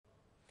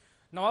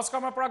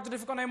নমস্কাৰ মই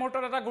প্ৰাগজ্যোতিফিকন এই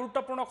মুহূৰ্তত এটা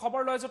গুৰুত্বপূৰ্ণ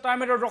খবৰ লৈছো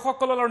টাইমেৰ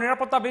দৰ্শকসকলৰ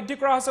নিৰাপত্তা বৃদ্ধি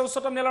কৰা হৈছে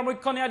উচ্চতম ন্যায়ালয়ৰ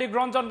মুখ্য ন্যায়াধীশ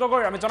ৰঞ্জন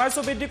গগৈ আমি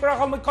জনাইছো বৃদ্ধি কৰা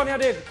হ'ল মুখ্য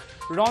ন্যায়াধীশ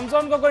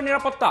ৰঞ্জন গগৈ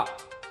নিৰাপত্তা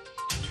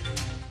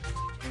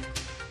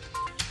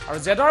আৰু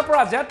জেডৰ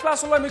পৰা জেড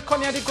প্লাছলৈ মুখ্য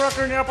ন্যায়াধীশ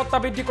গৰাকীৰ নিৰাপত্তা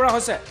বৃদ্ধি কৰা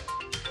হৈছে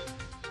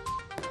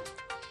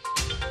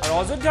আৰু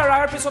অযোধ্যা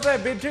ৰায়ৰ পিছতে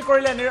বৃদ্ধি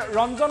কৰিলে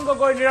ৰঞ্জন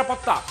গগৈৰ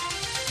নিৰাপত্তা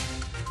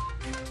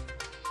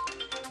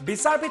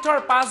বিচাৰপীঠৰ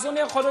 5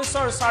 জনীয়া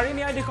সদস্যৰ 4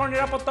 ন্যায়াধীশৰ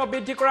নিৰাপত্তা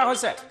বৃদ্ধি কৰা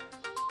হৈছে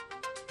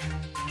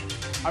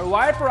আৰু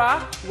ওয়াইৰ পৰা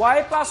ওয়াই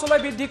প্লাছলৈ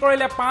বৃদ্ধি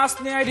কৰিলে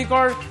 5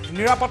 ন্যায়াধীশৰ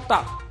নিৰাপত্তা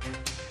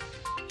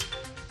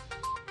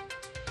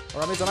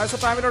আৰু আমি জনাইছো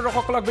টাইমেৰ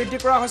দৰ্শকসকলক বৃদ্ধি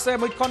কৰা হৈছে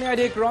মুখ্য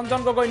ন্যায়াধীশ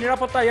ৰঞ্জন গগৈ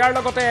নিৰাপত্তা ইয়াৰ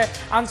লগতে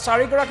আন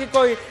 4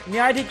 গৰাকীকৈ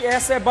ন্যায়াধীশ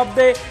এছ এ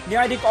ববদে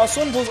ন্যায়াধীশ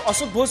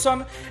অশোক ভূষণ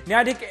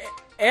ন্যায়াধীশ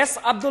এছ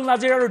আব্দুল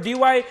নাজিৰ আৰু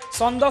ডিৱাই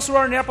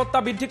চন্দ্ৰচূড়ৰ নিৰাপত্তা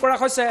বৃদ্ধি কৰা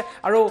হৈছে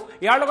আৰু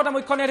ইয়াৰ লগতে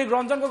মুখ্য ন্যায়াধীশ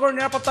ৰঞ্জন গগৈৰ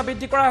নিৰাপত্তা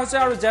বৃদ্ধি কৰা হৈছে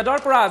আৰু জেডৰ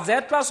পৰা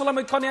জেড প্লাছলৈ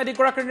মুখ্য ন্যায়াধীশ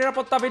গৰাকীৰ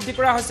নিৰাপত্তা বৃদ্ধি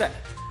কৰা হৈছে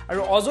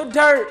আৰু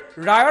অযোধ্যাৰ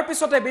ৰায়ৰ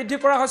পিছতে বৃদ্ধি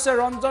কৰা হৈছে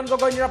ৰঞ্জন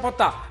গগৈ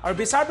নিৰাপত্তা আৰু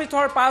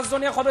বিচাৰপীঠৰ 5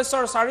 জনীয়া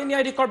সদস্যৰ 4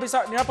 ন্যায়াধীশৰ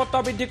নিৰাপত্তা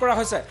বৃদ্ধি কৰা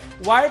হৈছে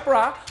ওয়াইৰ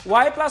পৰা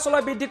ওয়াই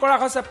প্লাছলৈ বৃদ্ধি কৰা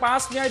হৈছে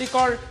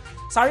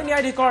 4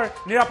 ন্যায়াধীশৰ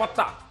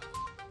নিৰাপত্তা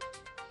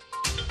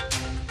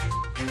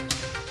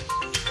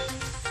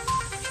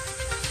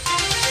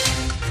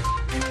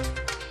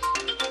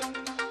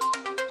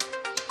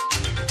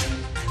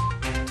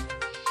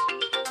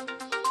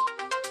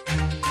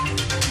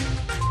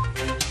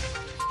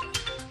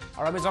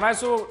আৰু আমি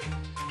জনাইছো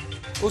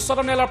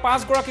উচ্চতম ন্যায়ালয়ৰ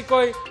 5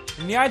 গৰাকীকৈ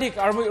ন্যায়াধীশ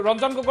আৰু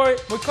ৰঞ্জন গগৈ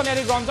মুখ্য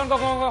ন্যায়াধীশ ৰঞ্জন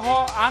গগৈ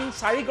আন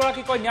 4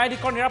 গৰাকীকৈ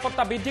ন্যায়াধীশৰ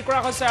নিৰাপত্তা বৃদ্ধি কৰা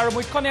হৈছে আৰু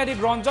মুখ্য ন্যায়াধীশ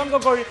ৰঞ্জন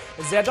গগৈ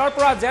জেডৰ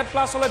পৰা জেড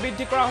প্লাছলৈ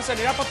বৃদ্ধি কৰা হৈছে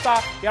নিৰাপত্তা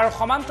ইয়াৰ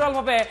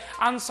সমান্তৰালভাৱে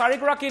আন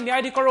 4 গৰাকী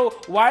ন্যায়াধীশৰো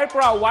ওয়াইৰ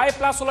পৰা ওয়াই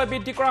প্লাছলৈ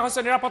বৃদ্ধি কৰা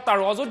হৈছে নিৰাপত্তা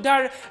আৰু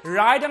অযোধ্যাৰ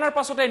ৰায়দানৰ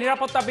পাছতে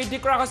নিৰাপত্তা বৃদ্ধি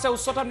কৰা হৈছে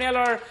উচ্চতম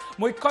ন্যায়ালয়ৰ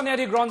মুখ্য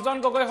ন্যায়াধীশ ৰঞ্জন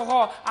গগৈ সহ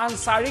আন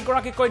 4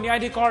 গৰাকীকৈ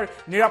ন্যায়াধীশৰ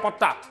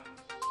নিৰাপত্তা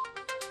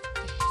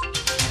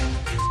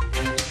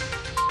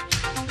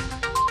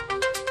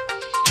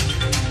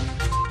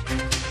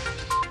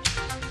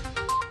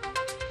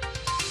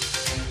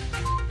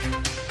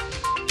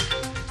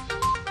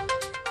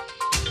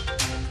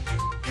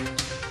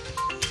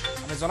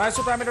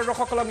জনাইছো টাইমেৰ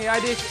দৰ্শকসকলক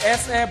ন্যায়াধীশ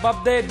এছ এ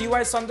ববদে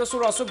ডিৱাই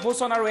চন্দ্ৰচূড় অশোক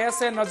ভূষণ আৰু এছ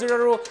এ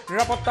নাজিৰৰো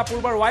নিৰাপত্তা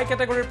পূৰ্বৰ ওয়াই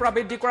কেটেগৰীৰ পৰা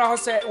বৃদ্ধি কৰা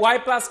হৈছে ওয়াই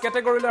প্লাছ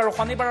কেটেগৰীলৈ আৰু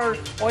শনিবাৰৰ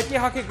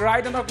ঐতিহাসিক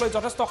ৰায়দানক লৈ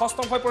যথেষ্ট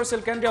হস্তম হৈ পৰিছিল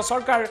কেন্দ্ৰীয়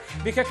চৰকাৰ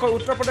বিশেষকৈ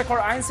উত্তৰ প্ৰদেশৰ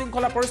আইন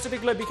শৃংখলা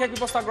পৰিস্থিতিক লৈ বিশেষ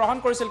ব্যৱস্থা গ্ৰহণ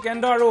কৰিছিল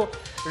কেন্দ্ৰ আৰু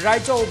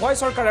ৰাজ্য উভয়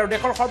চৰকাৰে আৰু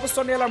দেশৰ সৰ্বোচ্চ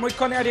ন্যায়ালয়ৰ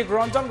মুখ্য ন্যায়াধীশ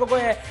ৰঞ্জন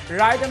গগৈয়ে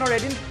ৰায়দানৰ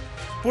এদিন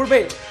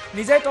পূৰ্বে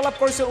নিজেই তলব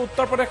কৰিছিল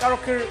উত্তৰ প্ৰদেশ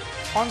আৰক্ষীৰ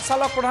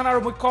সঞ্চালক প্ৰধান আৰু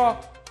মুখ্য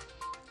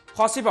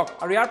সচিবক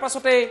আৰু ইয়াৰ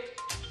পাছতে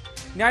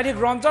ন্যায়াধীশ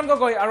ৰঞ্জন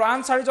গগৈ আৰু আন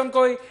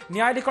 4জনকৈ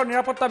ন্যায়াধীশৰ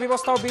নিৰাপত্তা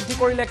ব্যৱস্থাও বৃদ্ধি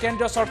কৰিলে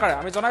কেন্দ্ৰীয় চৰকাৰে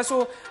আমি জনাইছো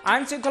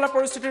আইন শৃংখলা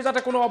পৰিস্থিতিৰ যাতে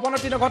কোনো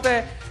অৱনতি নঘটে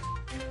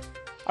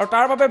আৰু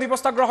তাৰ বাবে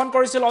ব্যৱস্থা গ্ৰহণ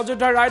কৰিছিল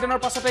অযোধ্যাৰ ৰায়দানৰ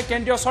পাছতে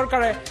কেন্দ্ৰীয়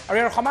চৰকাৰে আৰু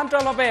ইয়াৰ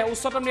সমান্তৰালভাৱে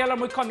উচ্চতম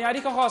ন্যায়ালয়ৰ মুখ্য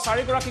ন্যায়াধীশ সহ 4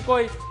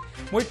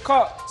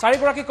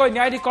 গৰাকীকৈ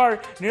ন্যায়াধীশৰ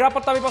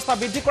নিৰাপত্তা ব্যৱস্থা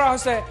বৃদ্ধি কৰা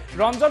হৈছে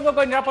ৰঞ্জন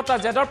গগৈ নিৰাপত্তা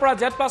জেডৰ পৰা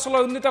জেড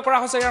প্লাছলৈ উন্নীত কৰা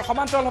হৈছে ইয়াৰ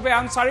সমান্তৰালভাৱে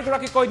আন 4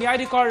 গৰাকীকৈ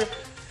ন্যায়াধীশৰ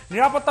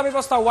নিৰাপত্তা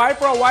ব্যৱস্থা ওয়াইৰ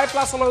পৰা ওয়াই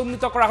প্লাছলৈ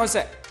উন্নীত কৰা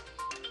হৈছে